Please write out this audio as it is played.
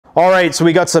All right, so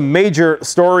we got some major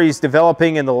stories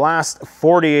developing in the last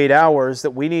 48 hours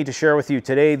that we need to share with you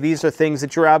today. These are things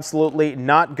that you're absolutely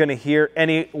not going to hear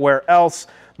anywhere else.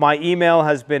 My email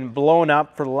has been blown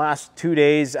up for the last 2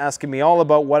 days asking me all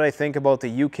about what I think about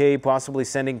the UK possibly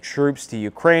sending troops to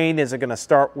Ukraine. Is it going to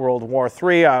start World War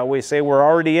III? I always say we're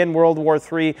already in World War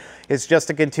III. It's just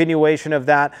a continuation of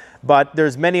that. But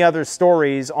there's many other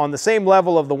stories on the same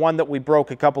level of the one that we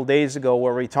broke a couple days ago,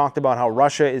 where we talked about how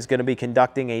Russia is going to be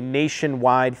conducting a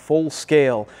nationwide,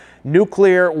 full-scale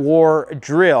nuclear war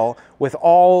drill with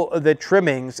all the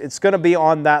trimmings. It's going to be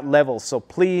on that level, so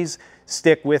please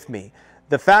stick with me.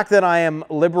 The fact that I am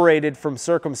liberated from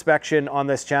circumspection on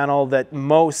this channel that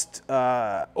most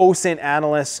OSINT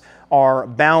analysts are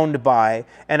bound by,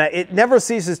 and it never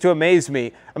ceases to amaze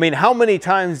me. I mean, how many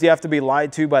times do you have to be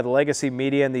lied to by the legacy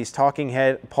media and these talking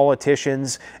head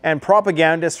politicians and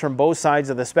propagandists from both sides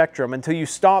of the spectrum until you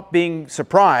stop being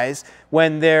surprised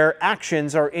when their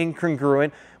actions are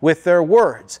incongruent with their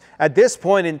words? At this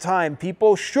point in time,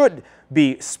 people should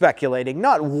be speculating,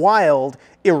 not wild,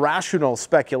 irrational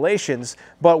speculations,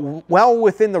 but well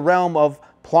within the realm of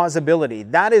plausibility.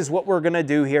 That is what we're going to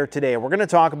do here today. We're going to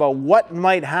talk about what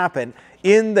might happen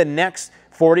in the next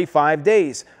 45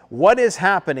 days. What is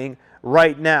happening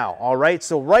right now? All right,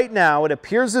 so right now it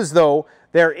appears as though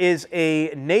there is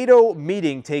a NATO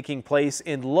meeting taking place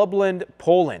in Lublin,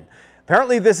 Poland.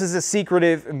 Apparently this is a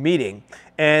secretive meeting,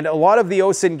 and a lot of the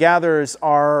OSINT gatherers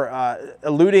are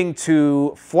alluding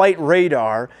to flight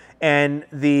radar and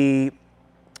the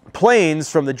planes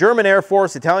from the German Air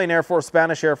Force, Italian Air Force,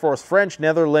 Spanish Air Force, French,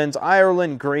 Netherlands,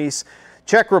 Ireland, Greece,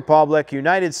 Czech Republic,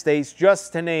 United States,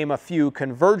 just to name a few,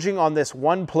 converging on this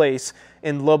one place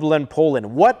in Lublin,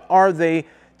 Poland. What are they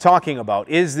talking about?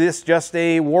 Is this just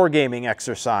a wargaming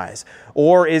exercise?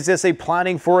 Or is this a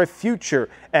planning for a future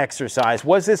exercise?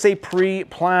 Was this a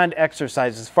pre-planned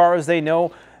exercise? As far as they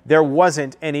know, there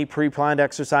wasn't any pre-planned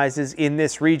exercises in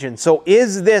this region. So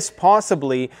is this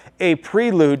possibly a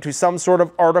prelude to some sort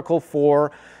of Article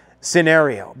 4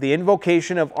 scenario? The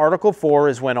invocation of Article 4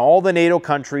 is when all the NATO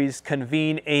countries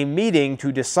convene a meeting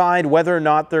to decide whether or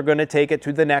not they're going to take it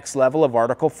to the next level of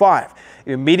Article 5.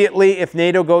 Immediately, if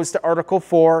NATO goes to Article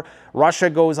 4, Russia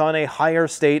goes on a higher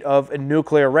state of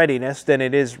nuclear readiness than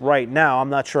it is right now. I'm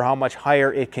not sure how much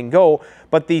higher it can go,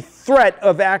 but the threat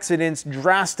of accidents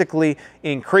drastically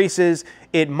increases.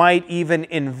 It might even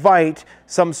invite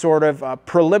some sort of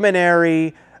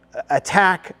preliminary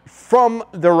attack from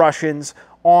the Russians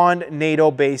on NATO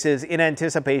bases in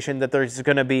anticipation that there's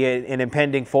going to be an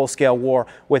impending full-scale war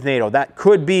with NATO. That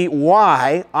could be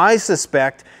why I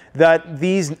suspect that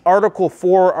these Article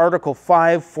 4, Article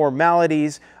 5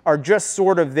 formalities are just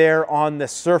sort of there on the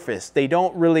surface. They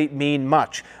don't really mean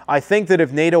much. I think that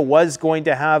if NATO was going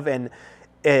to have an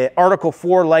Article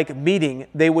 4-like meeting,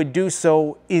 they would do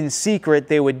so in secret.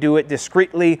 They would do it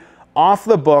discreetly, off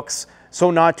the books,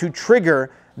 so not to trigger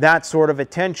that sort of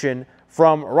attention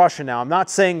from Russia. Now, I'm not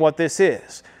saying what this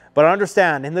is, but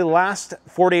understand, in the last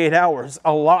 48 hours,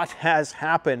 a lot has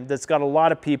happened that's got a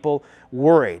lot of people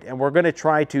worried, and we're going to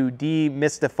try to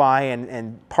demystify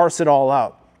and parse it all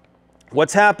out.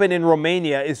 What's happened in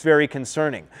Romania is very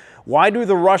concerning. Why do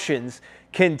the Russians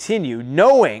continue,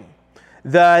 knowing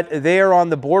that they are on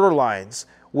the borderlines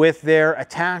with their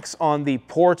attacks on the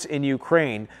ports in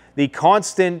Ukraine, the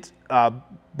constant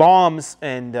bombs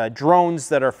and drones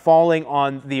that are falling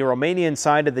on the Romanian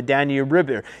side of the Danube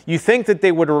River? You think that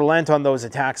they would relent on those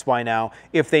attacks by now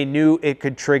if they knew it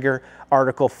could trigger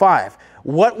Article 5.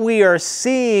 What we are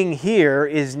seeing here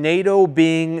is NATO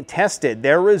being tested.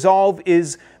 Their resolve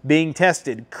is being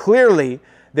tested. Clearly,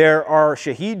 there are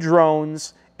Shahed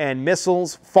drones and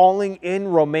missiles falling in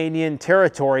Romanian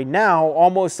territory now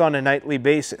almost on a nightly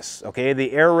basis. Okay,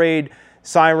 the air raid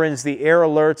sirens, the air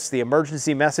alerts, the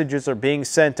emergency messages are being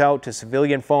sent out to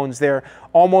civilian phones there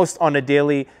almost on a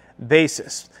daily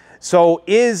basis. So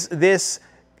is this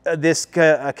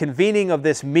convening of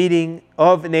this meeting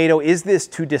of NATO, is this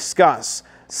to discuss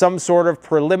some sort of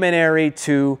preliminary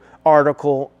to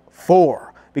Article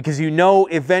 4? Because you know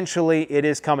eventually it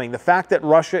is coming. The fact that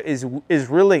Russia is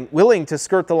willing to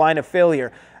skirt the line of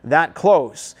failure that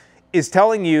close is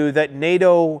telling you that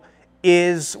NATO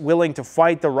is willing to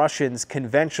fight the Russians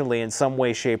conventionally in some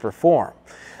way, shape, or form.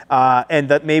 And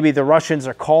that maybe the Russians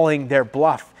are calling their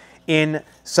bluff in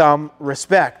some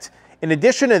respect. In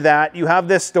addition to that, you have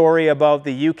this story about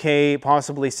the UK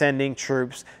possibly sending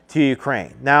troops to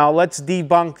Ukraine. Now, let's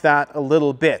debunk that a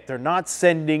little bit. They're not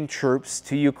sending troops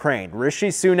to Ukraine. Rishi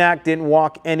Sunak didn't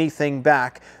walk anything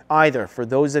back either, for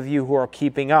those of you who are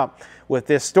keeping up with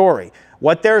this story.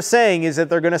 What they're saying is that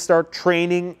they're going to start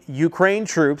training Ukraine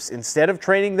troops instead of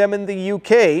training them in the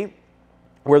UK,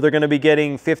 where they're going to be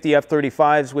getting 50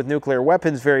 F-35s with nuclear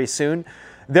weapons very soon.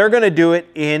 They're going to do it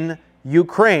in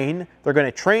Ukraine. They're going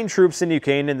to train troops in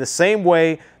Ukraine in the same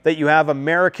way that you have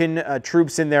American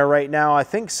troops in there right now, I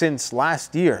think since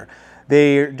last year.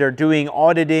 They're doing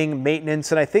auditing,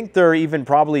 maintenance, and I think they're even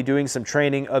probably doing some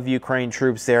training of Ukraine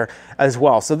troops there as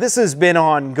well. So this has been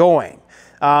ongoing.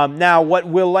 Now, what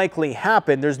will likely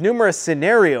happen, there's numerous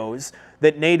scenarios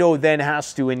that NATO then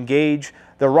has to engage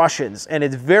the Russians. And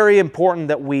it's very important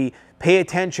that we pay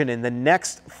attention in the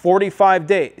next 45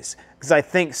 days, because I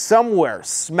think somewhere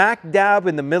smack dab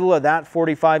in the middle of that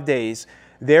 45 days,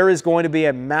 there is going to be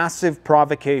a massive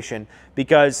provocation,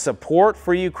 because support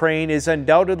for Ukraine is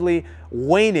undoubtedly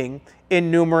waning in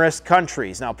numerous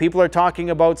countries. Now, people are talking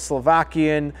about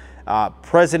Slovakian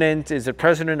president, is it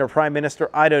president or prime minister?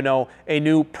 I don't know, a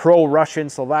new pro-Russian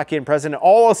Slovakian president.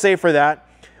 All I'll say for that,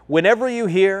 whenever you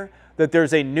hear that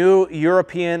there's a new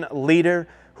European leader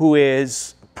who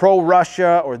is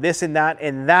pro-Russia or this and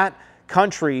that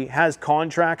country has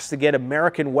contracts to get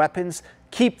American weapons,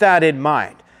 keep that in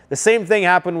mind. The same thing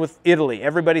happened with Italy.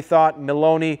 Everybody thought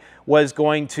Meloni was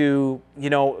going to,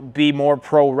 be more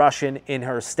pro-Russian in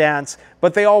her stance,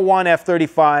 but they all want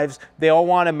F-35s, they all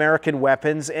want American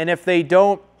weapons, and if they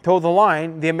don't toe the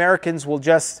line, the Americans will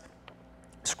just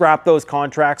scrap those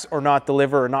contracts or not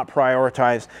deliver or not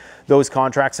prioritize those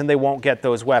contracts, and they won't get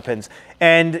those weapons.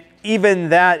 And even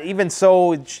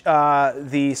so,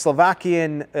 the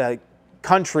Slovakian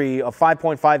country of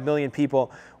 5.5 million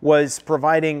people was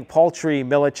providing paltry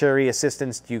military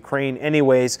assistance to Ukraine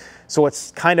anyways, so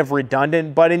it's kind of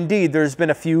redundant. But indeed, there's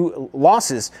been a few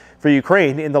losses for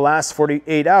Ukraine in the last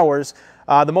 48 hours.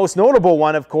 The most notable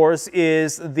one, of course,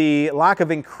 is the lack of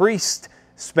increased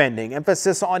spending,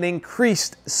 emphasis on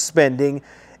increased spending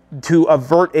to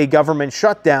avert a government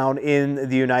shutdown in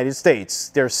the United States.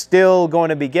 They're still going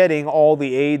to be getting all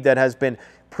the aid that has been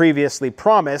previously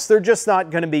promised. They're just not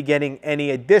going to be getting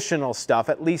any additional stuff,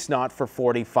 at least not for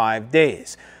 45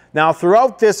 days. Now,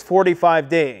 throughout this 45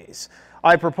 days,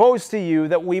 I propose to you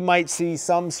that we might see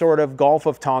some sort of Gulf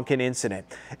of Tonkin incident.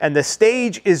 And the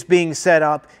stage is being set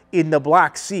up in the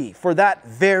Black Sea for that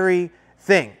very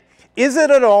thing. Is it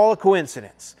at all a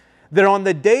coincidence that on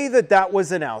the day that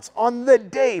was announced, on the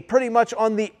day, pretty much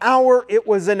on the hour it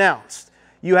was announced,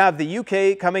 you have the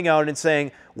UK coming out and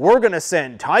saying, we're going to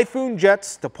send Typhoon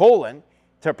jets to Poland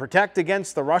to protect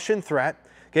against the Russian threat.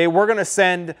 Okay, we're going to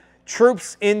send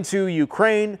troops into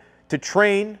Ukraine to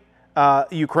train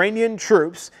Ukrainian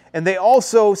troops. And they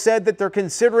also said that they're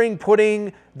considering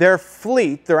putting their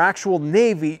fleet, their actual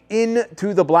navy,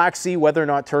 into the Black Sea. Whether or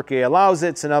not Turkey allows it,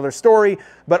 it's another story.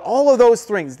 But all of those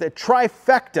things, the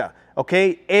trifecta,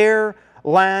 okay, air,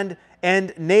 land,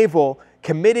 and naval,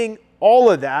 committing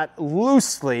all of that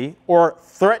loosely, or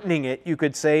threatening it, you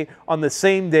could say, on the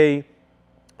same day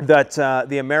that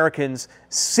the Americans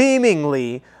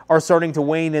seemingly are starting to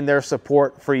wane in their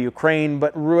support for Ukraine.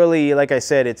 But really, like I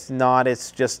said, it's not. It's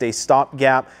just a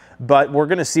stopgap. But we're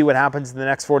going to see what happens in the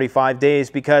next 45 days,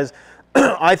 because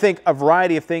I think a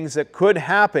variety of things that could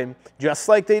happen, just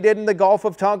like they did in the Gulf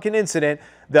of Tonkin incident,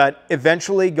 that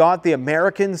eventually got the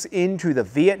Americans into the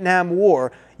Vietnam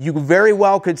War. You very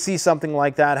well could see something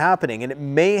like that happening. And it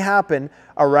may happen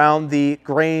around the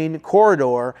grain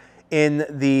corridor in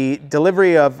the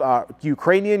delivery of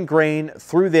Ukrainian grain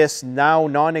through this now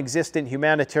non-existent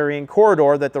humanitarian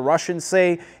corridor that the Russians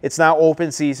say it's now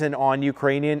open season on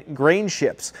Ukrainian grain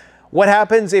ships. What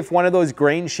happens if one of those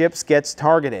grain ships gets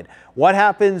targeted? What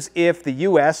happens if the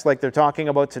US, like they're talking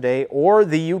about today, or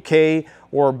the UK,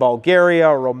 or Bulgaria,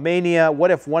 or Romania,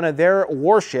 what if one of their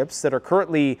warships that are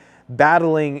currently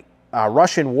battling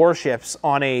Russian warships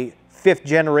on a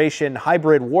fifth-generation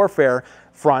hybrid warfare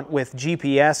front with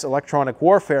GPS, electronic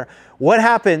warfare, what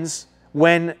happens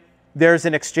when there's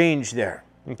an exchange there?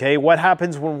 Okay, what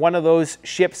happens when one of those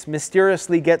ships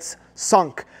mysteriously gets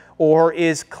sunk, or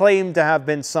is claimed to have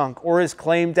been sunk, or is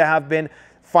claimed to have been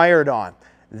fired on?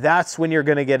 That's when you're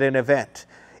going to get an event.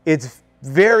 It's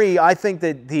I think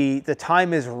that the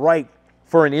time is right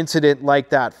for an incident like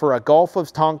that, for a Gulf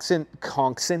of Tonkin,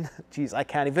 geez, I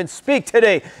can't even speak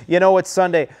today. You know, it's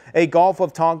Sunday. A Gulf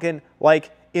of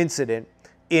Tonkin-like incident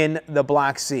in the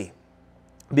Black Sea.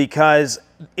 Because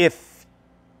if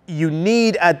you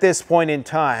need, at this point in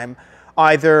time,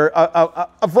 either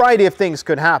a variety of things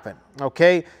could happen.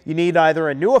 Okay, you need either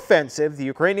a new offensive. The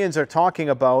Ukrainians are talking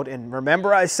about, and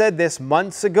remember I said this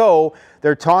months ago,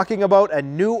 they're talking about a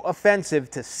new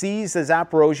offensive to seize the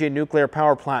Zaporozhye nuclear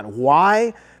power plant.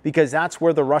 Why? Because that's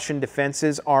where the Russian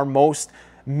defenses are most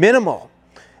minimal.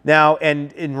 Now,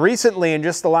 and recently, in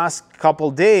just the last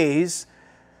couple days,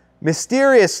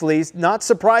 mysteriously, not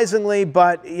surprisingly,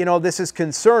 but this is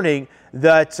concerning,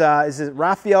 that is it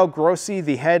Rafael Grossi,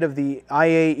 the head of the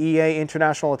IAEA,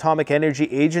 International Atomic Energy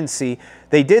Agency,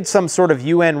 they did some sort of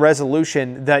UN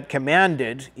resolution that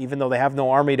commanded, even though they have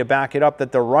no army to back it up,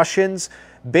 that the Russians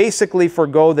basically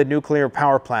forgo the nuclear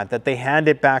power plant, that they hand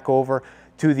it back over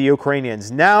to the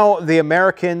Ukrainians. Now the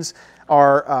Americans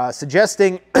are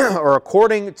suggesting, or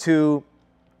according to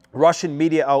Russian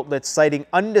media outlets citing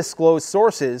undisclosed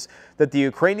sources, that the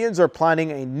Ukrainians are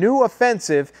planning a new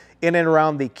offensive in and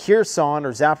around the Kherson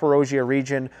or Zaporozhye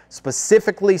region,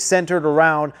 specifically centered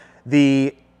around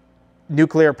the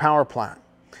nuclear power plant.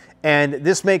 And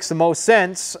this makes the most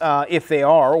sense if they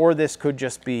are, or this could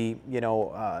just be,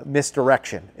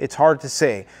 misdirection. It's hard to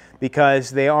say, because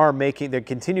they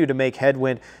continue to make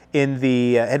headway in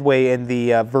the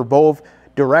Verbov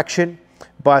direction,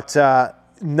 but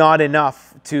not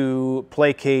enough to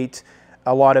placate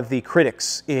a lot of the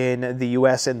critics in the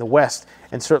U.S. and the West,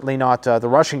 and certainly not the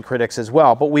Russian critics as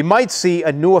well. But we might see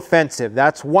a new offensive.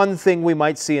 That's one thing we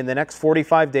might see in the next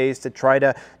 45 days to try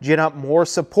to gin up more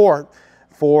support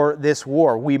for this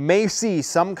war. We may see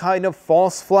some kind of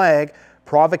false flag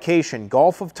provocation,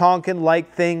 Gulf of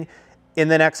Tonkin-like thing in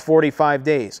the next 45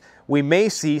 days. We may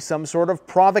see some sort of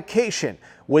provocation.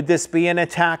 Would this be an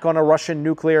attack on a Russian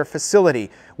nuclear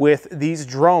facility with these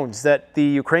drones that the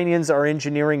Ukrainians are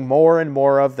engineering more and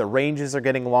more of? The ranges are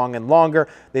getting long and longer.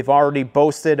 They've already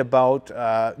boasted about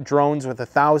drones with a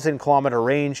 1,000-kilometer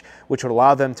range, which would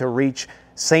allow them to reach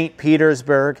St.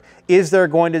 Petersburg. Is there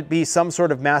going to be some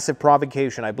sort of massive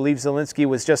provocation? I believe Zelensky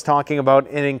was just talking about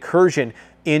an incursion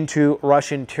into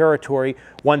Russian territory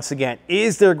once again.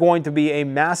 Is there going to be a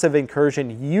massive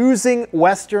incursion using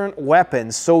Western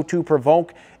weapons so to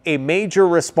provoke a major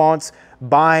response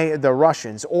by the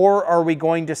Russians? Or are we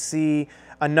going to see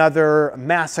another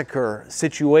massacre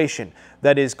situation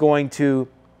that is going to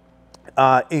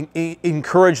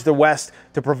encourage the West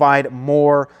to provide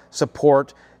more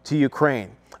support to Ukraine?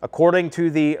 According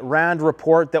to the RAND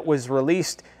report that was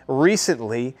released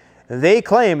recently, they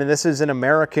claim, and this is an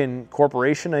American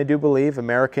corporation, I do believe,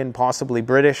 American, possibly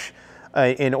British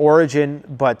in origin,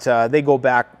 but they go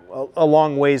back a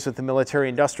long ways with the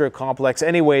military-industrial complex.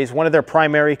 Anyways, one of their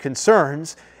primary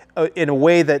concerns, in a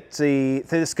way that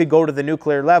this could go to the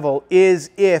nuclear level,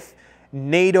 is if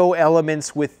NATO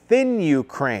elements within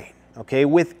Ukraine,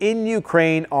 within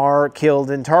Ukraine are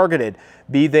killed and targeted,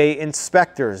 be they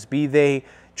inspectors, be they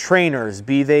trainers,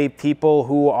 be they people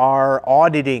who are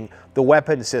auditing the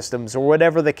weapon systems, or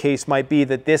whatever the case might be,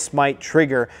 that this might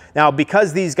trigger. Now,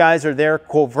 because these guys are there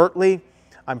covertly,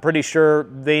 I'm pretty sure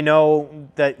they know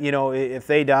that, if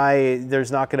they die,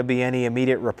 there's not going to be any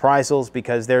immediate reprisals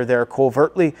because they're there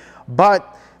covertly.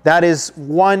 But that is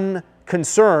one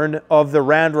concern of the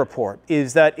RAND report,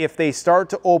 is that if they start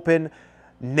to open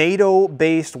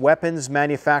NATO-based weapons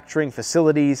manufacturing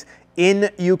facilities in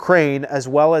Ukraine, as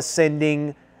well as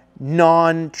sending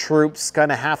non-troops,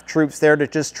 kind of half troops there to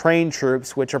just train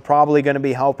troops, which are probably going to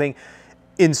be helping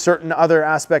in certain other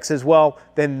aspects as well,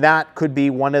 then that could be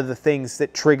one of the things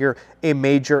that trigger a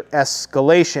major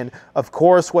escalation. Of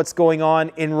course, what's going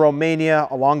on in Romania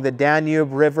along the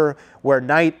Danube River, where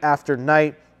night after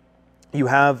night you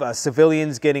have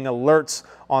civilians getting alerts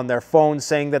on their phones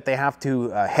saying that they have to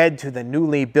head to the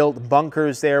newly built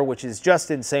bunkers there, which is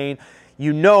just insane.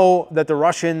 You know that the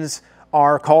Russians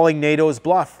are calling NATO's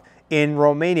bluff in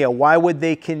Romania. Why would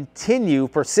they continue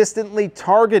persistently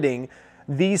targeting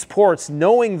these ports,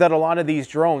 knowing that a lot of these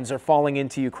drones are falling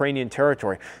into Ukrainian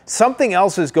territory? Something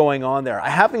else is going on there. I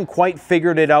haven't quite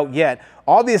figured it out yet.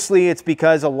 Obviously, it's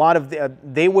because a lot of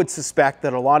they would suspect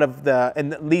that a lot of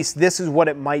and at least this is what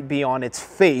it might be on its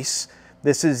face,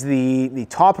 this is the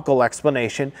topical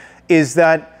explanation, is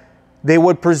that they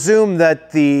would presume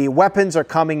that the weapons are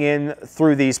coming in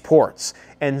through these ports.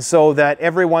 And so that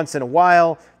every once in a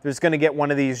while, there's going to get one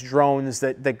of these drones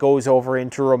that goes over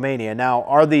into Romania. Now,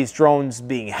 are these drones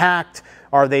being hacked?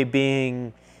 Are they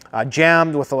being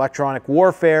jammed with electronic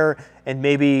warfare? And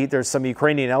maybe there's some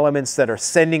Ukrainian elements that are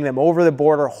sending them over the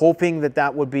border, hoping that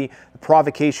that would be the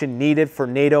provocation needed for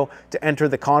NATO to enter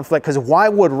the conflict. Because why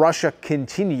would Russia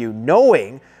continue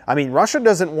knowing? I mean, Russia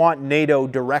doesn't want NATO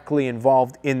directly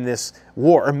involved in this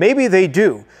war. Or maybe they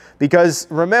do. Because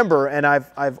remember, and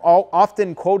I've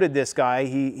often quoted this guy,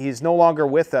 he's no longer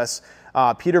with us,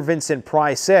 Peter Vincent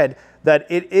Price said that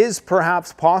it is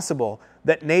perhaps possible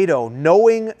that NATO,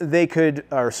 knowing they could,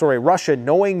 or sorry, Russia,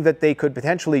 knowing that they could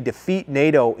potentially defeat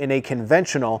NATO in a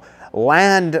conventional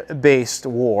land-based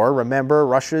war. Remember,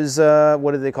 Russia's,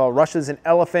 what do they call it? Russia's an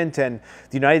elephant and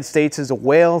the United States is a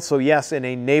whale. So yes, in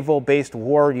a naval-based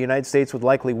war, the United States would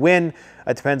likely win.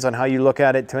 It depends on how you look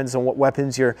at it. Depends on what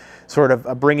weapons you're sort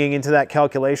of bringing into that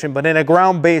calculation. But in a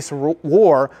ground-based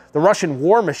war, the Russian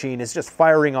war machine is just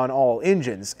firing on all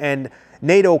engines. And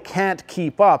NATO can't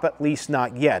keep up, at least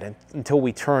not yet, until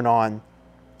we turn on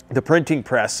the printing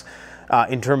press.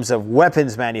 In terms of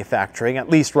weapons manufacturing, at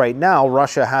least right now,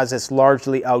 Russia has us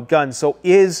largely outgunned. So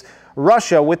is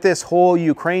Russia, with this whole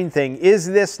Ukraine thing, is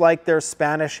this like their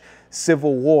Spanish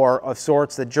Civil War of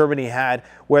sorts that Germany had,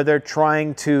 where they're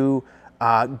trying to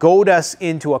goad us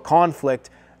into a conflict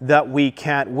that we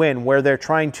can't win, where they're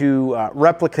trying to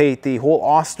replicate the whole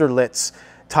Austerlitz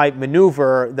type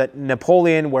maneuver that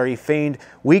Napoleon, where he feigned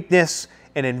weakness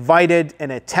and invited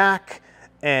an attack,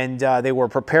 and they were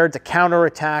prepared to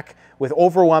counterattack with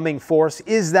overwhelming force?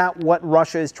 Is that what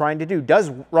Russia is trying to do? Does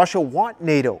Russia want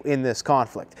NATO in this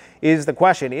conflict? Is the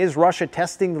question. Is Russia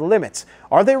testing the limits?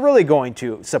 Are they really going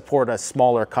to support a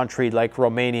smaller country like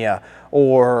Romania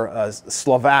or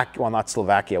Slovakia? Well, not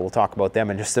Slovakia. We'll talk about them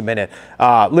in just a minute.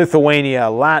 Lithuania,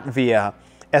 Latvia,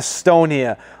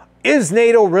 Estonia. Is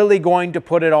NATO really going to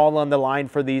put it all on the line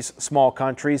for these small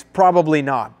countries? Probably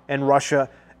not. And Russia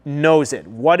knows it.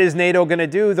 What is NATO going to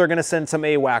do? They're going to send some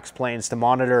AWACS planes to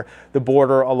monitor the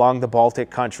border along the Baltic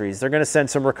countries. They're going to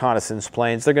send some reconnaissance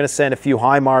planes. They're going to send a few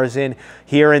HIMARS in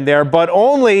here and there, but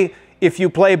only if you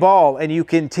play ball and you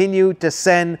continue to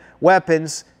send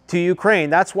weapons to Ukraine.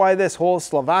 That's why this whole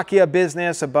Slovakia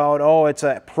business about, oh, it's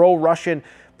a pro-Russian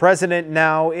president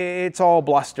now, it's all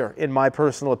bluster, in my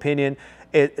personal opinion.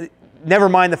 Never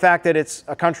mind the fact that it's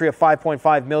a country of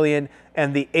 5.5 million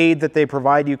and the aid that they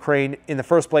provide Ukraine in the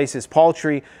first place is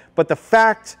paltry. But the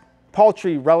fact,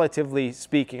 paltry relatively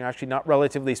speaking, actually not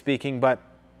relatively speaking, but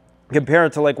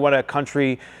compared to like what a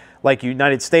country like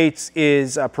United States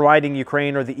is providing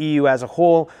Ukraine or the EU as a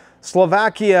whole,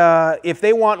 Slovakia, if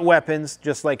they want weapons,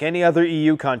 just like any other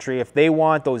EU country, if they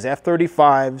want those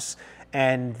F-35s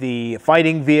and the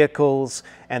fighting vehicles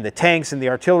and the tanks and the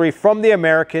artillery from the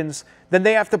Americans, then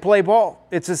they have to play ball.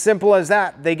 It's as simple as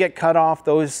that. They get cut off.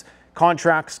 Those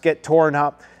contracts get torn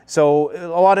up. So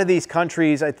a lot of these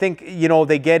countries, I think, you know,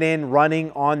 they get in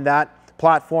running on that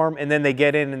platform and then they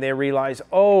get in and they realize,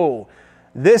 oh,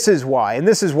 this is why. And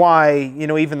this is why, you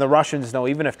know, even the Russians know,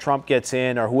 even if Trump gets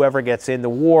in or whoever gets in, the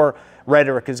war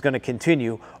rhetoric is going to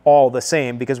continue all the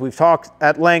same, because we've talked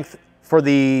at length for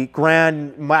the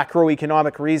grand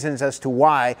macroeconomic reasons as to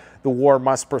why the war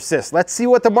must persist. Let's see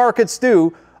what the markets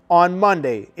do on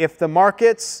Monday. If the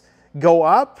markets go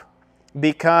up,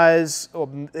 because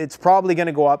it's probably going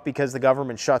to go up because the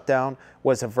government shutdown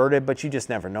was averted, but you just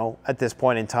never know at this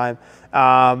point in time.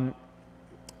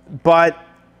 But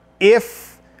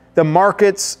if the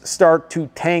markets start to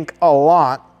tank a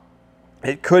lot,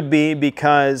 it could be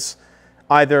because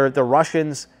either the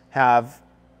Russians have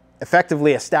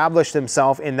effectively established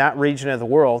themselves in that region of the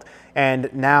world and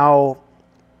now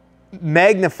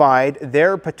magnified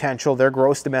their potential, their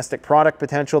gross domestic product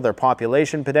potential, their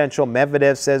population potential.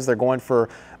 Medvedev says they're going for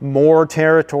more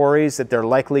territories, that they're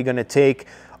likely going to take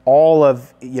all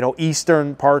of, you know,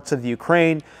 eastern parts of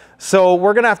Ukraine. So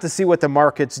we're going to have to see what the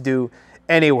markets do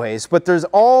anyways. But there's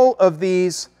all of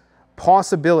these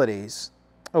possibilities,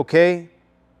 okay?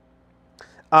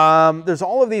 There's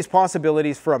all of these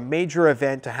possibilities for a major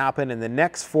event to happen in the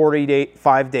next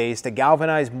 45 days to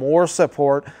galvanize more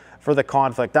support for the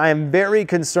conflict. I am very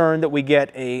concerned that we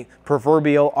get a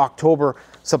proverbial October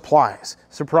surprise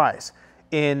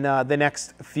in the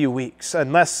next few weeks,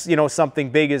 unless, you know,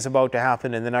 something big is about to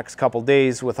happen in the next couple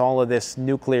days with all of this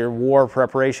nuclear war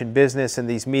preparation business and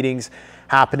these meetings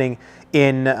happening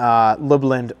in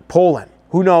Lublin, Poland.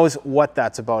 Who knows what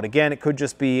that's about? Again, it could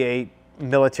just be a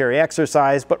military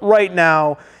exercise, but right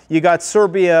now you got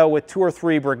Serbia with 2 or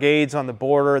 3 brigades on the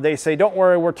border. They say, don't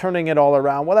worry, we're turning it all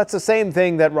around. Well, that's the same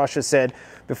thing that Russia said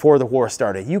before the war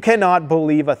started. You cannot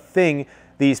believe a thing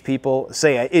these people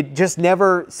say. It just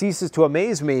never ceases to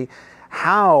amaze me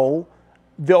how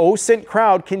the OSINT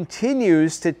crowd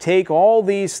continues to take all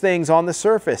these things on the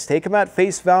surface, take them at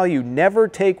face value, never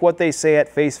take what they say at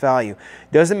face value.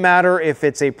 Doesn't matter if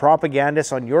it's a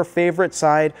propagandist on your favorite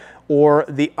side or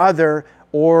the other,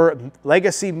 or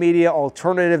legacy media,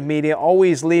 alternative media,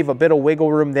 always leave a bit of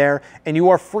wiggle room there, and you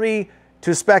are free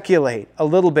to speculate a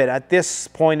little bit at this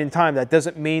point in time. That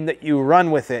doesn't mean that you run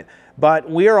with it, but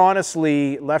we are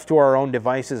honestly left to our own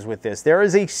devices with this. There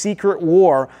is a secret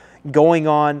war going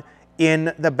on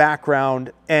in the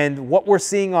background, and what we're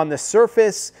seeing on the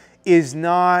surface is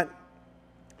not,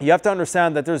 you have to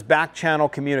understand that there's back channel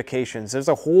communications. There's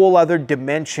a whole other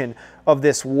dimension of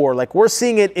this war. Like, we're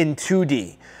seeing it in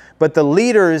 2D, but the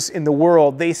leaders in the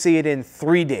world, they see it in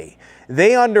 3D.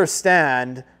 They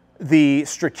understand the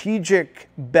strategic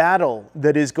battle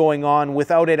that is going on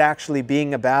without it actually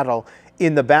being a battle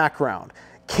in the background.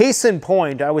 Case in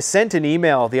point, I was sent an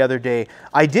email the other day.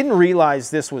 I didn't realize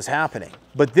this was happening,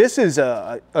 but this is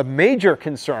a major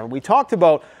concern. We talked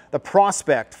about the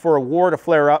prospect for a war to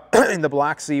flare up in the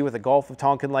Black Sea with a Gulf of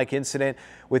Tonkin-like incident,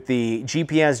 with the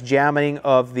GPS jamming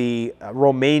of the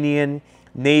Romanian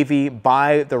Navy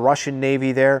by the Russian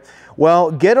Navy there.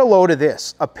 Well, get a load of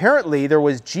this. Apparently, there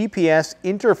was GPS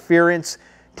interference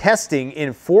testing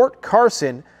in Fort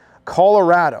Carson,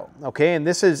 Colorado. Okay, and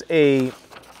this is a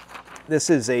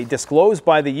disclosed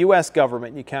by the U.S.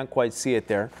 government. You can't quite see it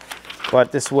there,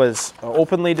 but this was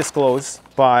openly disclosed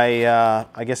by,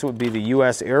 I guess it would be the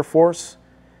U.S. Air Force.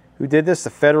 Who did this? The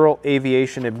Federal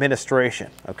Aviation Administration.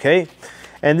 Okay.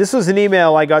 And this was an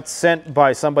email I got sent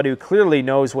by somebody who clearly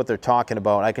knows what they're talking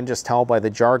about. I can just tell by the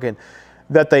jargon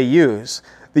that they use.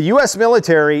 The U.S.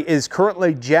 military is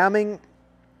currently jamming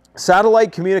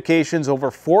satellite communications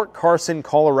over Fort Carson,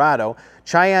 Colorado,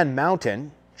 Cheyenne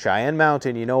Mountain. Cheyenne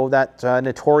Mountain, you know that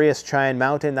notorious Cheyenne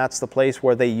Mountain? That's the place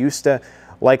where they used to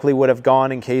likely would have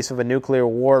gone in case of a nuclear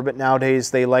war, but nowadays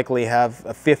they likely have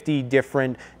 50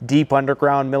 different deep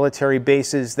underground military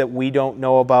bases that we don't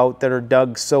know about that are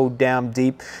dug so damn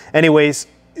deep. Anyways,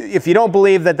 if you don't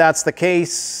believe that that's the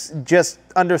case, just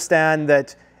understand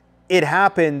that it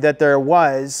happened, that there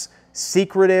was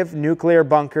secretive nuclear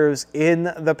bunkers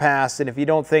in the past, and if you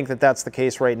don't think that that's the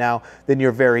case right now, then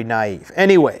you're very naive.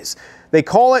 Anyways, they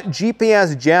call it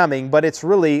GPS jamming, but it's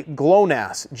really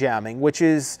GLONASS jamming, which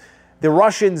is the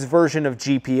Russians' version of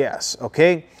GPS,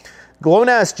 okay?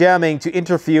 GLONASS jamming to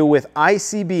interfere with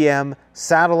ICBM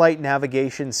satellite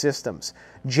navigation systems.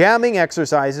 Jamming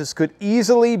exercises could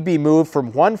easily be moved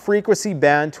from one frequency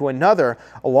band to another,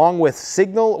 along with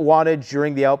signal wattage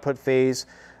during the output phase,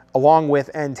 along with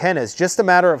antennas. Just a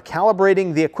matter of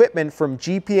calibrating the equipment from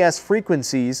GPS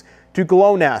frequencies to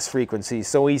GLONASS frequencies.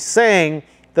 So he's saying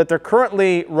that they're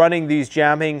currently running these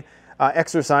jamming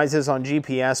exercises on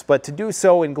GPS, but to do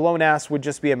so in GLONASS would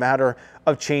just be a matter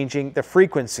of changing the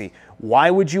frequency.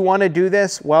 Why would you want to do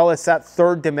this? Well, it's that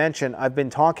third dimension I've been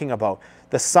talking about,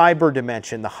 the cyber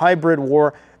dimension, the hybrid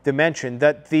war dimension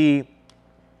that the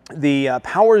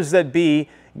powers that be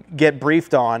get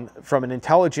briefed on from an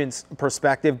intelligence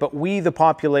perspective, but we, the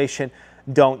population,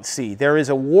 don't see. There is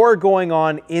a war going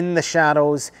on in the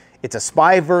shadows. It's a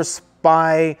spy versus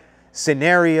spy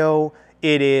scenario.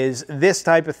 It is this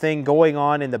type of thing going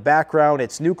on in the background.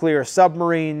 It's nuclear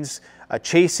submarines,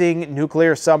 chasing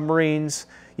nuclear submarines.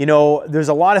 You know, there's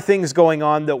a lot of things going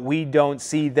on that we don't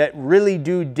see that really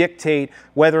do dictate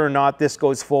whether or not this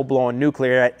goes full-blown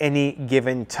nuclear at any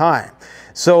given time.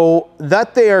 So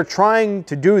that they are trying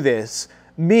to do this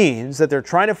means that they're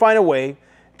trying to find a way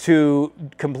to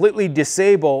completely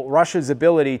disable Russia's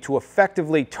ability to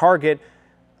effectively target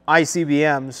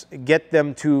ICBMs, get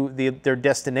them to their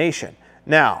destination.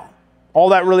 Now, all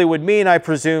that really would mean, I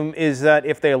presume, is that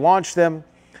if they launched them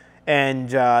and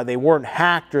they weren't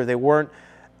hacked, or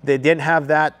they didn't have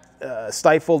that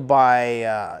stifled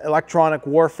by electronic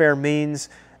warfare means,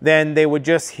 then they would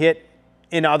just hit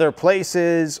in other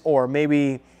places, or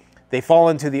maybe they fall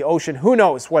into the ocean. Who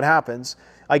knows what happens?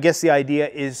 I guess the idea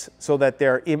is so that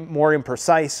they're more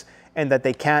imprecise and that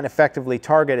they can't effectively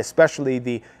target, especially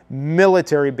the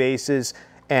military bases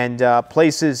and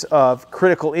places of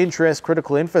critical interest,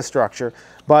 critical infrastructure.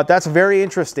 But that's very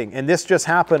interesting. And this just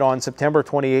happened on September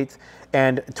 28th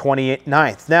and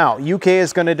 29th. Now, UK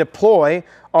is going to deploy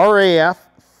RAF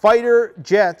fighter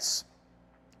jets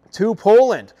to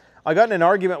Poland. I got in an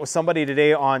argument with somebody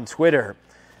today on Twitter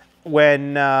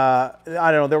when, I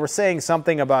don't know, they were saying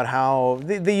something about how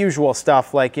the usual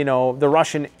stuff, like, you know, the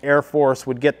Russian Air Force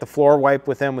would get the floor wiped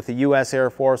with them with the US Air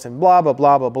Force and blah, blah,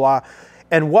 blah, blah, blah.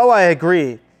 And while I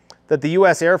agree that the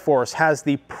U.S. Air Force has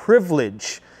the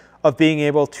privilege of being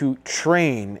able to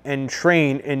train and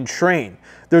train and train,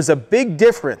 there's a big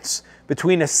difference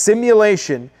between a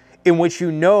simulation in which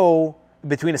you know,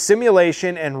 between a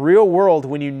simulation and real world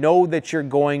when you know that you're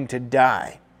going to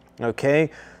die,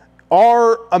 okay?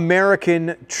 Are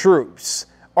American troops,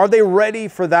 are they ready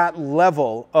for that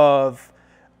level of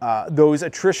those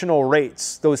attritional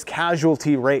rates, those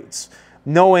casualty rates?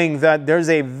 Knowing that there's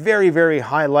a very, very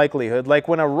high likelihood, like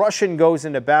when a Russian goes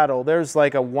into battle, there's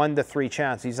like a 1 to 3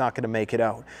 chance he's not going to make it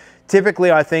out.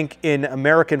 Typically, I think in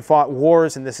American-fought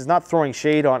wars, and this is not throwing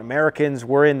shade on Americans,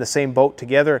 we're in the same boat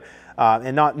together.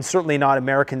 and certainly not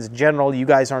Americans in general. You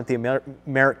guys aren't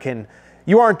the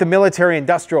you aren't the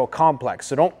military-industrial complex,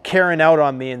 so don't Karen out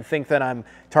on me and think that I'm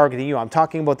targeting you. I'm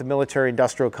talking about the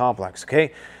military-industrial complex,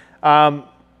 okay?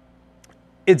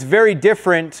 It's very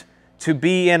different to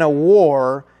be in a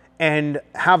war and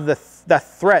have the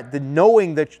threat, the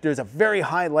knowing that there's a very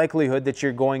high likelihood that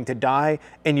you're going to die,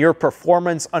 and your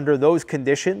performance under those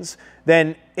conditions,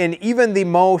 than in even the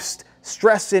most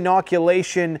stress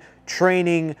inoculation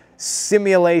training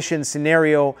simulation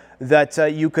scenario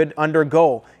that you could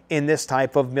undergo in this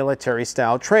type of military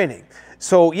style training.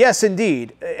 So yes,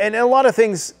 indeed. And a lot of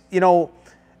things, you know,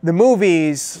 the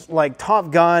movies like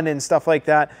Top Gun and stuff like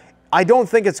that, I don't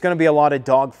think it's going to be a lot of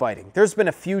dogfighting. There's been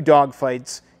a few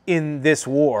dogfights in this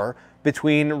war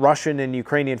between Russian and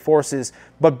Ukrainian forces,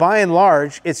 but by and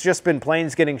large, it's just been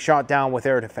planes getting shot down with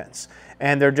air defense,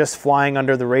 and they're just flying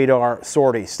under the radar,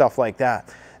 sortie, stuff like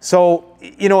that. So,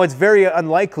 you know, it's very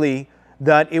unlikely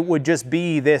that it would just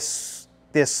be this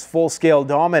full-scale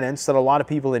dominance that a lot of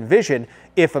people envision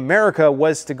if America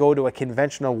was to go to a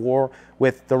conventional war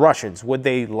with the Russians. Would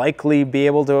they likely be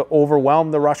able to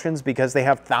overwhelm the Russians because they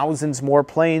have thousands more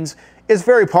planes? It's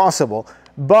very possible,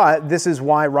 but this is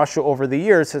why Russia over the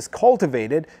years has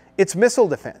cultivated its missile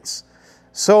defense.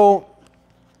 So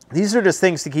these are just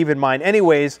things to keep in mind.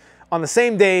 Anyways, on the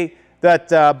same day that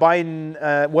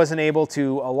Biden wasn't able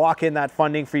to lock in that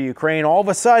funding for Ukraine, all of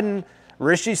a sudden,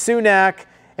 Rishi Sunak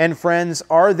and friends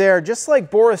are there, just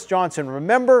like Boris Johnson.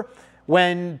 Remember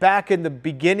when back in the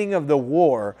beginning of the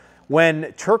war,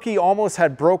 when Turkey almost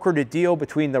had brokered a deal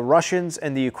between the Russians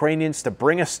and the Ukrainians to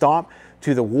bring a stop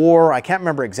to the war? I can't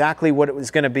remember exactly what it was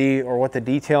going to be or what the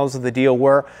details of the deal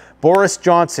were. Boris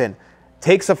Johnson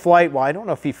takes a flight. Well, I don't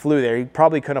know if he flew there. He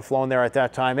probably couldn't have flown there at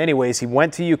that time. Anyways, he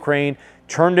went to Ukraine,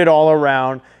 turned it all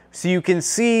around. So you can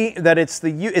see that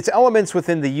it's elements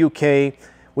within the UK,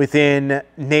 within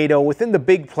NATO, within the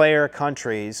big player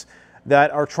countries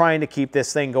that are trying to keep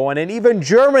this thing going. And even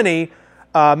Germany,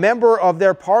 a member of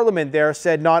their parliament there,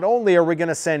 said not only are we going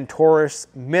to send Taurus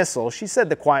missiles, she said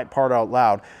the quiet part out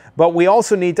loud, but we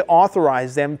also need to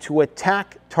authorize them to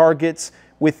attack targets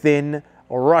within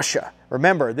Russia.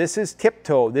 Remember, this is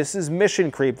tiptoe, this is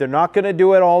mission creep. They're not going to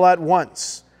do it all at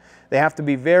once. They have to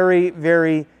be very,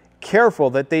 very careful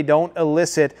that they don't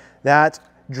elicit that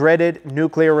dreaded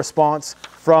nuclear response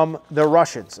from the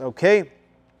Russians, okay?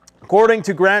 According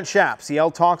to Grant Shapps, he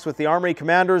held talks with the Army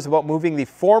commanders about moving the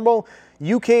formal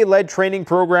UK-led training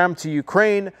program to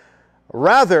Ukraine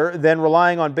rather than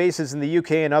relying on bases in the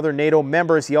UK and other NATO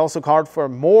members. He also called for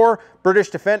more British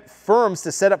defense firms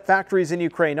to set up factories in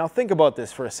Ukraine. Now think about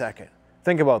this for a second.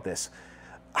 Think about this.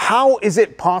 How is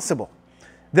it possible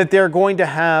that they're going to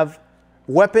have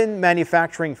weapon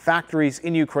manufacturing factories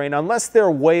in Ukraine unless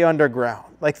they're way underground?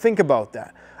 Like, think about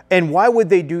that. And why would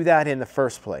they do that in the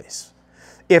first place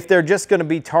if they're just going to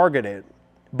be targeted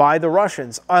by the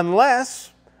Russians?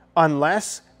 Unless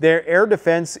their air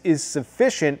defense is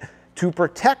sufficient to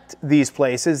protect these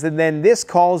places, and then this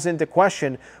calls into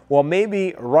question, well,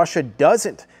 maybe Russia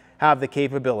doesn't have the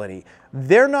capability.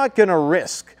 They're not going to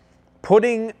risk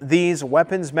putting these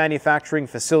weapons manufacturing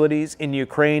facilities in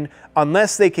Ukraine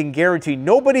unless they can guarantee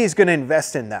nobody's going to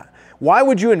invest in that. Why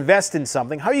would you invest in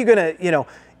something? How are you going to,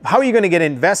 how are you going to get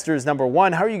investors, number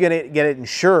one? How are you going to get it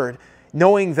insured,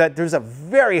 knowing that there's a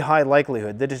very high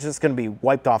likelihood that it's just going to be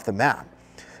wiped off the map?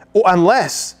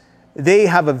 Unless they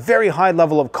have a very high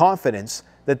level of confidence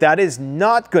that that is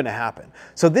not going to happen.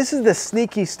 So this is the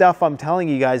sneaky stuff I'm telling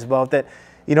you guys about that,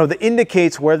 that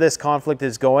indicates where this conflict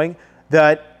is going,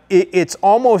 that it's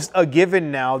almost a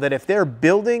given now that if they're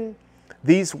building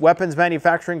these weapons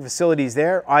manufacturing facilities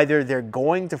there, either they're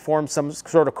going to form some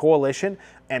sort of coalition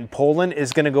and Poland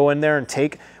is going to go in there and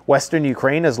take Western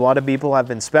Ukraine, as a lot of people have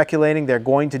been speculating they're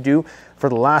going to do for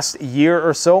the last year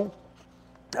or so.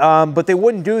 But they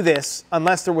wouldn't do this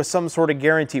unless there was some sort of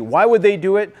guarantee. Why would they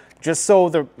do it? Just so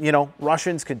the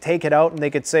Russians could take it out and they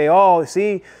could say, oh,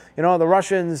 see, the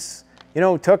Russians,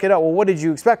 took it out. Well, what did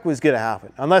you expect was going to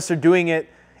happen? Unless they're doing it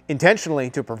intentionally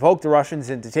to provoke the Russians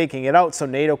into taking it out so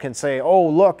NATO can say, oh,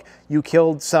 look, you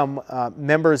killed some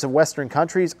members of Western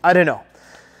countries. I don't know.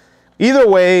 Either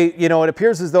way, it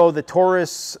appears as though the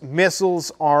Taurus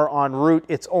missiles are en route.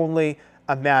 It's only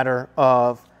a matter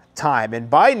of time. And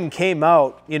Biden came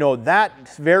out,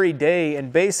 that very day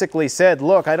and basically said,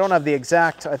 look, I don't have the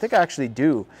exact, I think I actually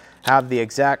do have the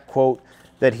exact quote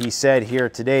that he said here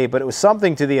today, but it was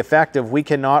something to the effect of, we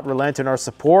cannot relent in our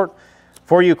support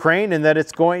for Ukraine and that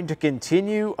it's going to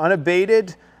continue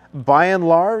unabated by and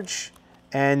large.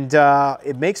 And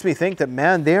it makes me think that,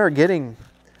 man, they're getting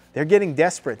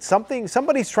desperate.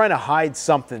 Somebody's trying to hide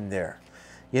something there.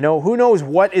 You know, who knows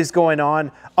what is going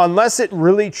on, unless it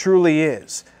really truly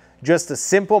is just a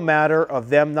simple matter of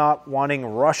them not wanting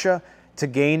Russia to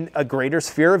gain a greater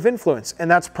sphere of influence. And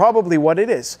that's probably what it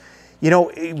is. You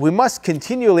know, we must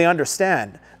continually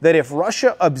understand that if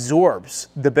Russia absorbs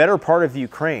the better part of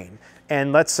Ukraine,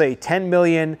 and let's say 10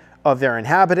 million of their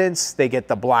inhabitants, they get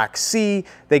the Black Sea,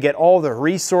 they get all the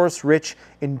resource-rich,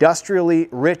 industrially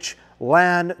rich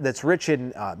land that's rich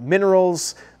in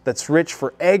minerals, that's rich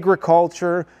for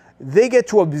agriculture, they get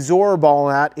to absorb all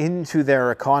that into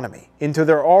their economy, into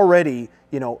their already,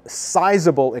 you know,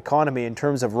 sizable economy in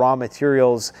terms of raw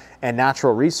materials and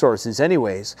natural resources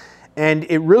anyways. And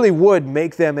it really would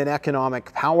make them an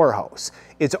economic powerhouse.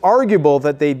 It's arguable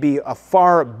that they'd be a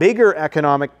far bigger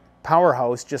economic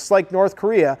powerhouse, just like North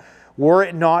Korea, were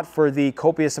it not for the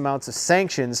copious amounts of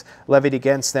sanctions levied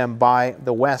against them by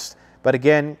the West. But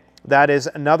again, that is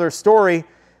another story.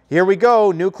 Here we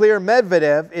go. Nuclear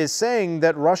Medvedev is saying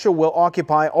that Russia will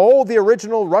occupy all the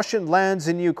original Russian lands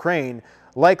in Ukraine,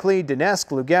 likely Donetsk,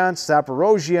 Lugansk,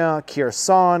 Zaporozhye,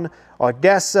 Kherson,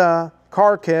 Odessa,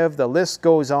 Kharkiv, the list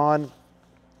goes on.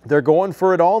 They're going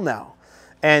for it all now.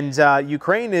 And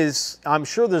Ukraine is, I'm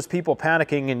sure there's people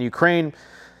panicking in Ukraine.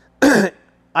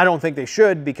 I don't think they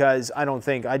should, because I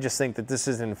just think that this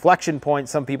is an inflection point.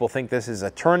 Some people think this is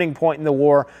a turning point in the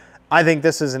war. I think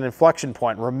this is an inflection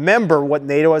point. Remember what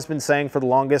NATO has been saying for the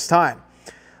longest time.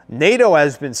 NATO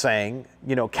has been saying,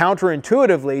 you know,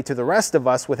 counterintuitively to the rest of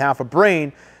us with half a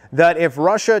brain, that if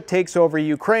Russia takes over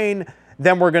Ukraine,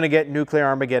 then we're going to get nuclear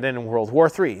Armageddon in World War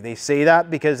III. They say that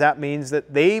because that means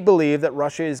that they believe that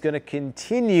Russia is going to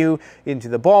continue into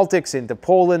the Baltics, into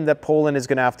Poland, that Poland is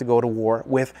going to have to go to war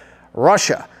with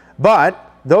Russia.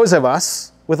 But those of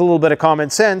us with a little bit of common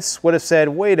sense would have said,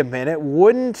 wait a minute,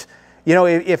 wouldn't, you know,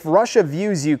 if Russia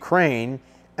views Ukraine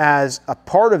as a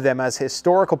part of them, as a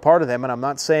historical part of them, and I'm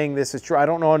not saying this is true, I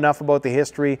don't know enough about the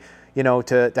history, you know,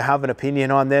 to have an opinion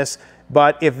on this,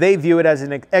 but if they view it as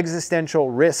an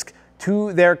existential risk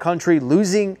to their country,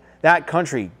 losing that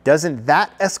country, doesn't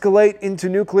that escalate into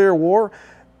nuclear war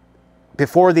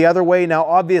before the other way? Now,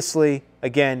 obviously,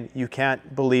 again, you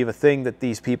can't believe a thing that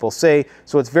these people say,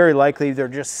 so it's very likely they're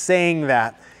just saying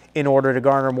that in order to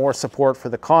garner more support for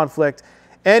the conflict.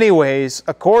 Anyways,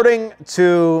 according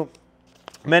to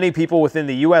many people within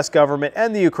the U.S. government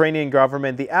and the Ukrainian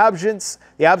government, the absence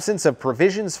of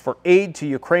provisions for aid to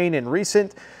Ukraine in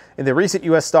the recent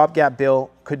U.S. stopgap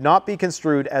bill could not be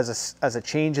construed as a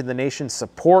change in the nation's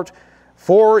support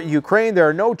for Ukraine. There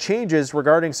are no changes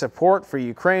regarding support for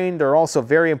Ukraine. There are also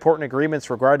very important agreements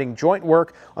regarding joint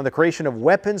work on the creation of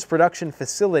weapons production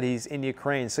facilities in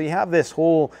Ukraine. So you have this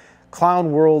whole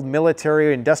clown world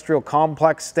military industrial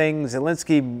complex thing.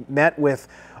 Zelensky met with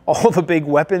all the big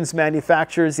weapons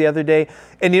manufacturers the other day.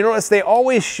 And you notice they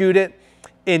always shoot it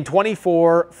in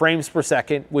 24 frames per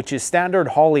second, which is standard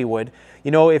Hollywood.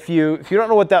 You know, if you don't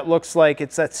know what that looks like,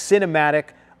 it's that cinematic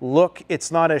look. It's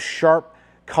not as sharp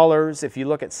colors. If you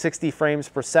look at 60 frames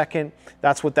per second,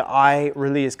 that's what the eye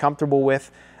really is comfortable with.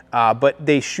 But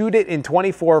they shoot it in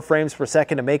 24 frames per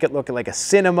second to make it look like a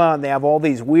cinema, and they have all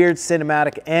these weird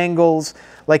cinematic angles,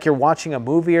 like you're watching a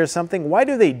movie or something. Why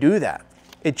do they do that?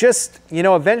 It just, you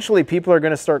know, eventually people are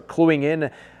going to start cluing in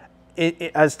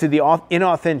as to the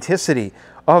inauthenticity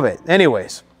of it.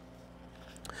 Anyways,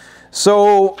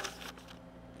 so,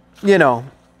 you know,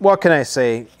 what can I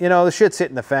say? You know, the shit's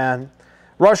hitting the fan.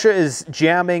 Russia is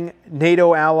jamming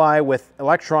NATO ally with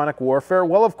electronic warfare.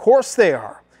 Well, of course they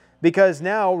are, because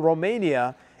now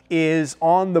Romania is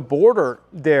on the border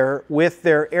there with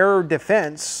their air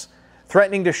defense,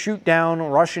 threatening to shoot down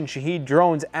Russian Shahed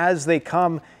drones as they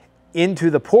come into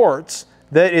the ports.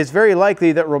 That is very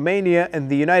likely that Romania and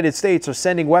the United States are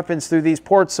sending weapons through these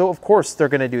ports, so of course they're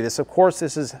going to do this. Of course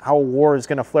this is how war is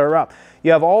going to flare up.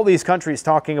 You have all these countries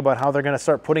talking about how they're going to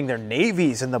start putting their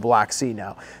navies in the Black Sea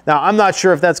now. Now, I'm not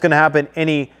sure if that's going to happen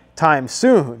anytime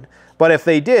soon, but if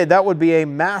they did, that would be a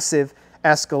massive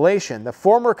escalation. The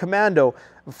former commander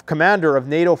of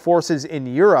NATO forces in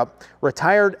Europe,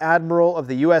 retired admiral of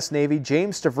the U.S. Navy,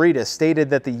 James Stavridis, stated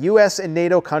that the U.S. and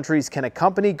NATO countries can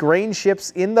accompany grain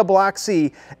ships in the Black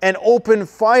Sea and open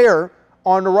fire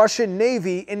on the Russian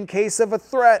Navy in case of a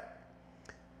threat.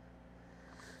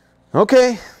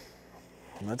 Okay,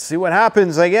 let's see what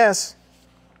happens, I guess.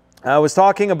 I was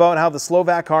talking about how the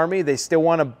Slovak army, they still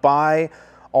want to buy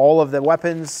all of the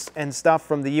weapons and stuff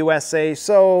from the USA.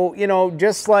 So, you know,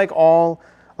 just like all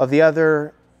of the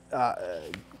other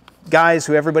guys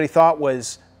who everybody thought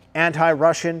was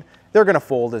anti-Russian, they're going to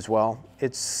fold as well.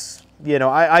 It's, you know,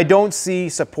 I don't see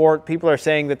support. People are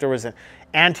saying that there was an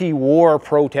anti-war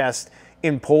protest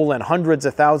in Poland, hundreds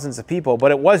of thousands of people,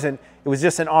 but it wasn't. It was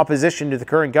just an opposition to the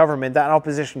current government. That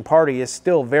opposition party is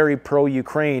still very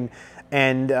pro-Ukraine,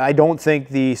 and I don't think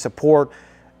the support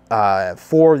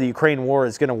for the Ukraine war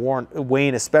is going to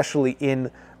wane, especially in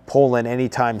Poland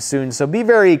anytime soon. So be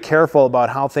very careful about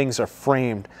how things are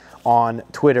framed on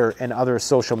Twitter and other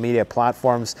social media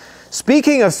platforms.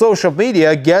 Speaking of social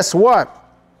media, guess what?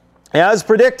 As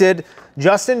predicted,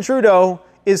 Justin Trudeau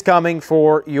is coming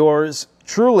for yours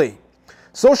truly.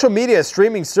 Social media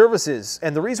streaming services,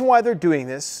 and the reason why they're doing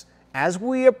this, as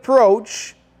we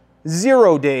approach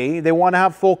 0 day, they want to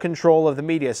have full control of the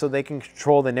media so they can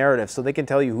control the narrative, so they can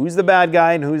tell you who's the bad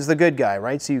guy and who's the good guy,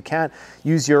 right? So you can't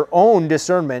use your own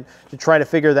discernment to try to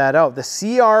figure that out. The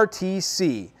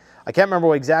CRTC, I can't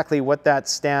remember exactly what that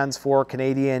stands for,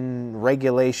 Canadian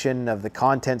Regulation of the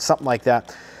Content, something like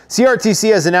that.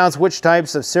 CRTC has announced which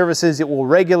types of services it will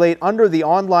regulate under the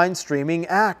Online Streaming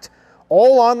Act.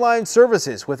 All online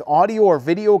services with audio or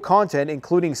video content,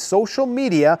 including social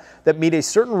media, that meet a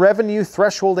certain revenue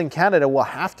threshold in Canada will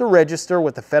have to register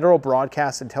with the Federal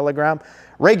Broadcast and Telegram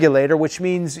Regulator, which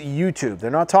means YouTube. They're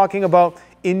not talking about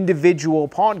individual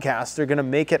podcasts. They're going to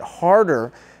make it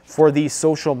harder for these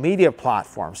social media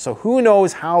platforms. So who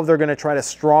knows how they're going to try to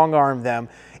strong arm them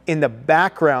in the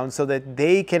background so that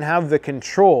they can have the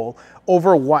control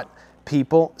over what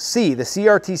people see. The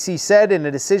CRTC said in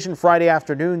a decision Friday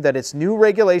afternoon that its new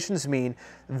regulations mean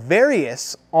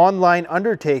various online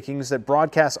undertakings that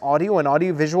broadcast audio and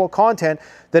audiovisual content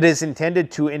that is intended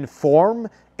to inform,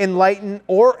 enlighten,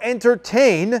 or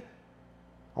entertain. I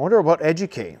wonder about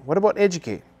educate. What about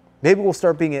educate? Maybe we'll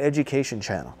start being an education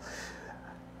channel.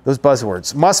 Those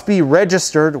buzzwords must be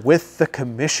registered with the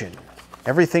Commission.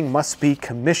 Everything must be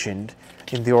commissioned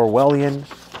in the Orwellian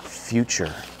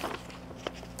future.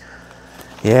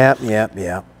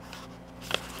 Yeah.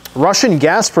 Russian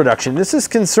gas production. This is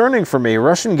concerning for me.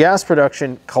 Russian gas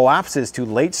production collapses to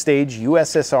late-stage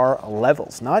USSR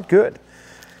levels. Not good.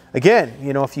 Again,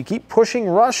 if you keep pushing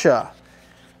Russia,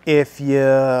 if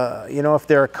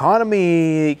their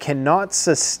economy cannot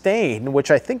sustain,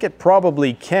 which I think it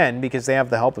probably can because they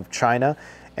have the help of China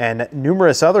and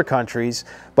numerous other countries,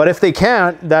 but if they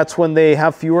can't, that's when they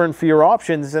have fewer and fewer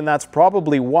options, and that's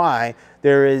probably why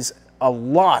there is a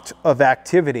lot of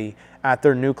activity at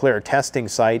their nuclear testing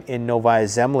site in Novaya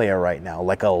Zemlya right now,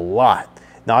 like a lot.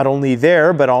 Not only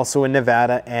there, but also in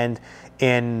Nevada and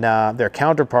in their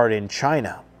counterpart in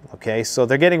China. Okay, so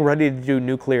they're getting ready to do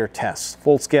nuclear tests,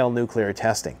 full-scale nuclear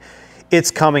testing.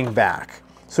 It's coming back.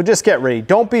 So just get ready.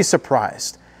 Don't be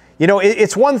surprised.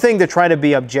 It's one thing to try to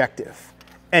be objective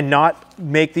and not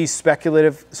make these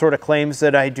speculative sort of claims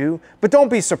that I do, but don't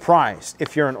be surprised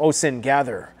if you're an OSINT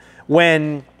gatherer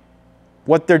when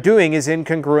what they're doing is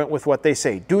incongruent with what they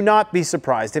say. Do not be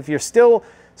surprised. If you're still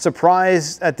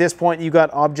surprised at this point, you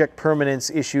got object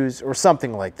permanence issues or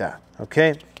something like that,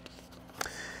 okay?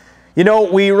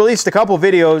 We released a couple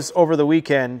videos over the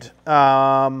weekend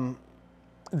that,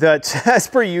 as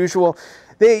per usual,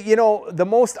 the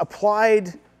most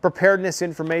applied preparedness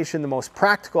information, the most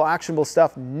practical, actionable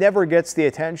stuff never gets the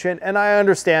attention, and I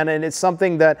understand, and it's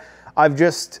something that I've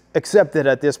just accepted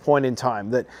at this point in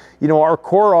time, that our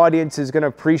core audience is going to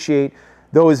appreciate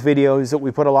those videos that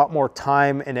we put a lot more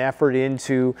time and effort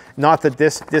into. Not that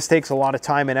this takes a lot of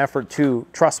time and effort too.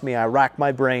 Trust me, I rack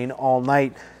my brain all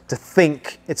night to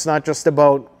think. It's not just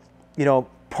about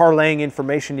parlaying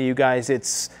information to you guys.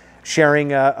 It's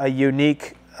sharing a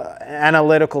unique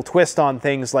analytical twist on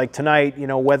things like tonight,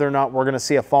 whether or not we're going to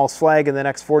see a false flag in the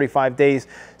next 45 days,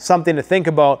 something to think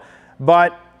about.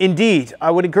 But indeed,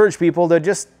 I would encourage people to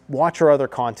just watch our other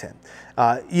content.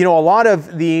 A lot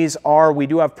of these we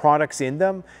do have products in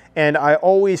them, and I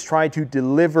always try to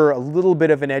deliver a little bit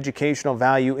of an educational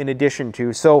value in addition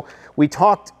to. So we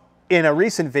talked in a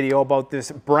recent video about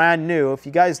this brand new, if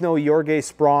you guys know Jorge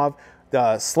Sprov,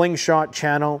 the Slingshot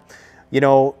channel,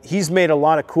 he's made a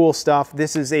lot of cool stuff.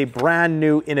 This is a brand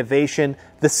new innovation.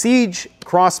 The Siege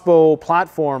crossbow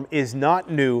platform is not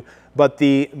new, but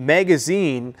the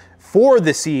magazine for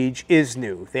the Siege is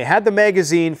new. They had the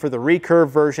magazine for the recurve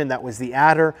version, that was the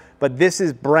adder, but this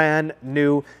is brand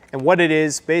new. And what it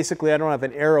is, basically, I don't have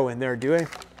an arrow in there, do I?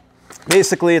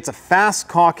 Basically, it's a fast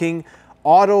cocking,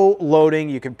 auto loading.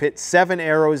 You can put 7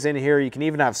 arrows in here. You can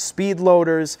even have speed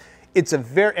loaders.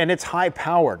 And it's high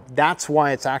powered. That's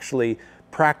why it's actually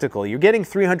practical. You're getting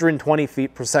 320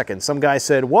 feet per second. Some guy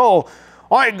said, well,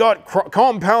 I got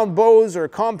compound bows or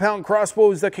compound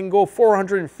crossbows that can go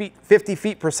 450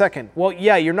 feet per second. Well,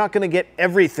 yeah, you're not going to get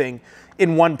everything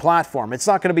in one platform. It's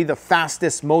not going to be the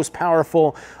fastest, most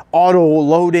powerful,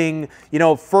 auto-loading,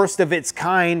 first of its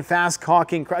kind, fast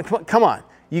cocking. Come on.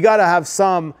 You got to have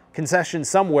some concession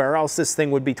somewhere, else this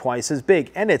thing would be twice as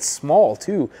big. And it's small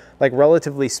too, like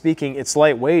relatively speaking, it's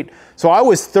lightweight. So I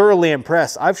was thoroughly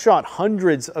impressed. I've shot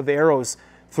hundreds of arrows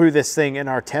through this thing in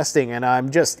our testing, and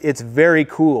it's very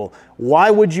cool. Why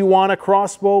would you want a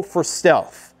crossbow? For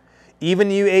stealth.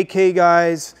 Even you AK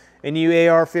guys and you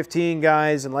AR-15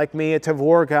 guys, and like me, a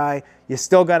Tavor guy, you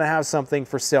still got to have something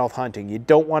for stealth hunting. You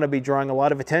don't want to be drawing a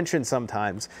lot of attention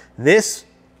sometimes. This,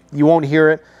 you won't hear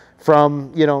it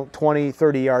from, 20,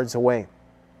 30 yards away.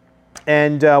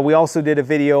 And we also did a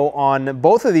video on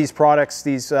both of these products.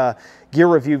 These gear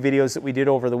review videos that we did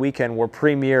over the weekend were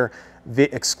premier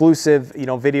exclusive,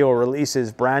 video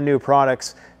releases, brand new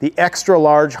products. The extra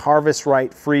large Harvest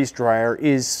Right freeze dryer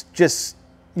is just,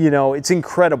 it's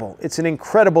incredible. It's an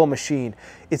incredible machine.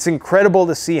 It's incredible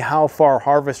to see how far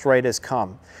Harvest Right has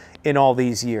come in all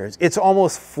these years. It's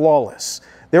almost flawless.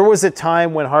 There was a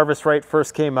time when Harvest Right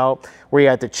first came out where you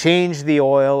had to change the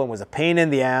oil and was a pain in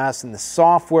the ass, and the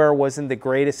software wasn't the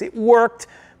greatest. It worked,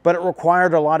 but it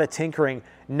required a lot of tinkering.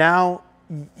 Now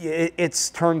it's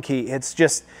turnkey.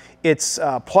 It's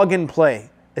plug and play.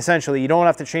 Essentially, you don't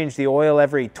have to change the oil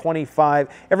every 25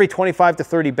 to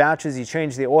 30 batches. You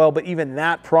change the oil, but even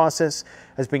that process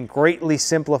has been greatly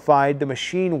simplified. The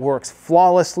machine works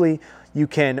flawlessly. You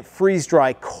can freeze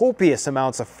dry copious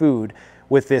amounts of food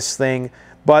with this thing,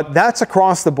 but that's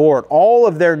across the board. All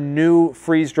of their new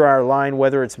freeze dryer line,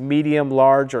 whether it's medium,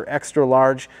 large, or extra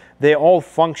large, they all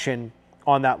function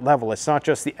on that level. It's not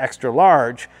just the extra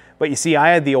large. But you see, I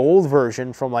had the old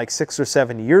version from like 6 or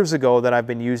 7 years ago that I've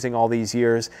been using all these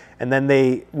years. And then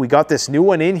we got this new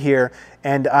one in here,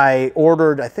 and I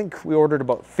think we ordered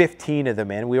about 15 of them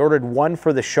in. We ordered one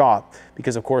for the shop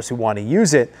because of course we want to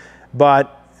use it,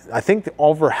 but I think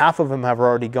over half of them have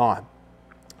already gone.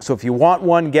 So if you want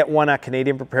one, get one at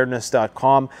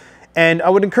CanadianPreparedness.com. And I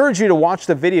would encourage you to watch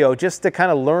the video just to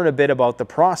kind of learn a bit about the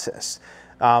process.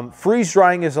 Freeze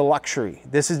drying is a luxury.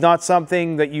 This is not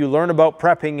something that you learn about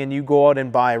prepping and you go out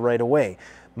and buy right away.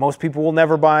 Most people will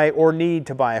never buy or need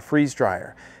to buy a freeze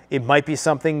dryer. It might be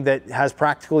something that has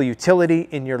practical utility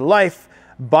in your life.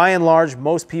 By and large,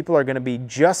 most people are going to be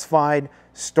just fine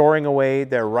storing away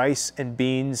their rice and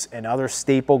beans and other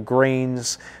staple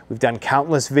grains. We've done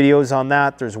countless videos on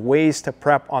that. There's ways to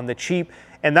prep on the cheap,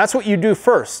 and that's what you do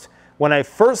first. When I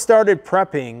first started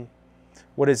prepping,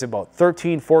 what is it, about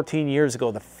 13, 14 years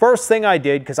ago, the first thing I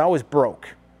did, because I was broke.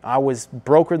 I was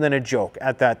broker than a joke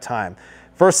at that time.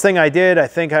 First thing I did, I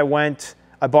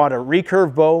bought a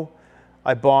recurve bow.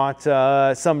 I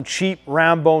bought some cheap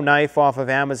Rambo knife off of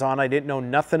Amazon. I didn't know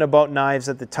nothing about knives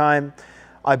at the time.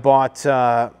 I bought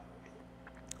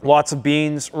lots of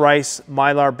beans, rice,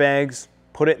 Mylar bags,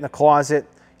 put it in the closet.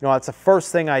 That's the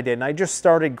first thing I did. And I just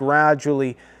started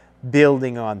gradually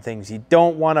building on things. You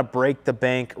don't want to break the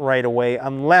bank right away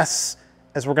unless,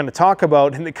 as we're going to talk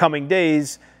about in the coming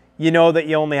days, you know that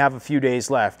you only have a few days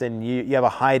left and you have a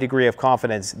high degree of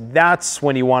confidence. That's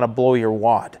when you want to blow your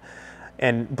wad.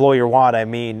 And blow your wad, I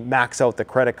mean max out the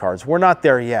credit cards. We're not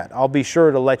there yet. I'll be sure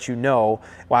to let you know.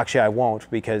 Well, actually I won't,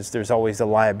 because there's always the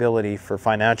liability for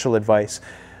financial advice.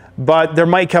 But there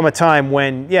might come a time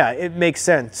when, yeah, it makes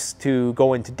sense to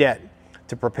go into debt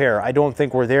to prepare. I don't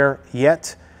think we're there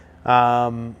yet.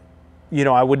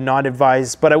 I would not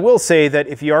advise, but I will say that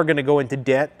if you are going to go into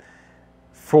debt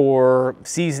for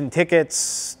season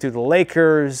tickets to the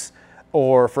Lakers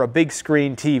or for a big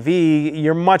screen TV,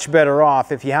 you're much better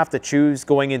off if you have to choose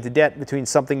going into debt between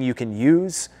something you can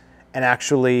use and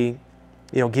actually,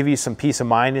 give you some peace of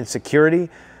mind and security,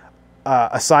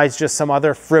 aside just some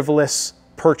other frivolous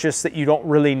purchase that you don't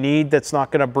really need, that's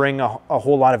not going to bring a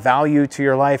whole lot of value to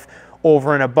your life,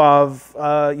 over and above,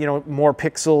 more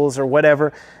pixels or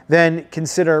whatever, then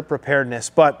consider preparedness.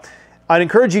 But I'd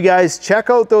encourage you guys, check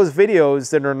out those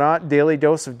videos that are not Daily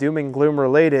Dose of Doom and Gloom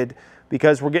related,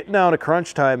 because we're getting down to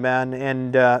crunch time, man.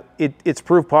 And it's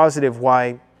proof positive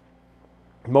why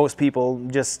most people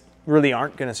just really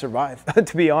aren't going to survive,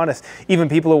 to be honest. Even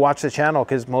people who watch the channel,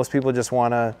 because most people just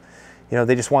want to,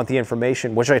 they just want the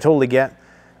information, which I totally get.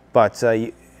 But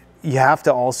you have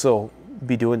to also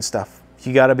be doing stuff.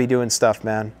 You got to be doing stuff,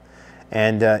 man.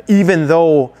 And even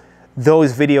though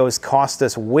those videos cost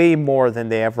us way more than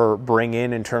they ever bring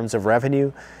in terms of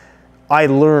revenue, I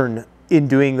learn in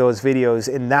doing those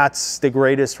videos, and that's the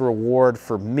greatest reward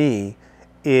for me,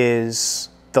 is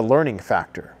the learning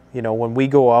factor. When we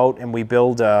go out and we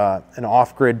build an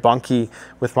off-grid bunkie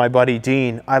with my buddy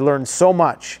Dean, I learned so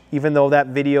much. Even though that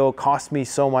video cost me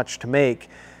so much to make,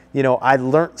 I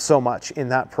learned so much in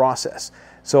that process.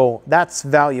 So that's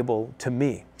valuable to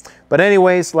me. But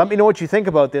anyways, let me know what you think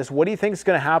about this. What do you think is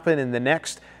going to happen in the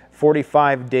next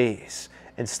 45 days?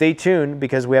 And stay tuned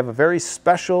because we have a very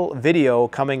special video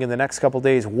coming in the next couple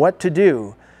days. What to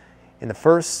do in the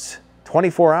first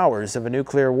 24 hours of a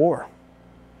nuclear war.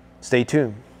 Stay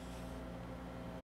tuned.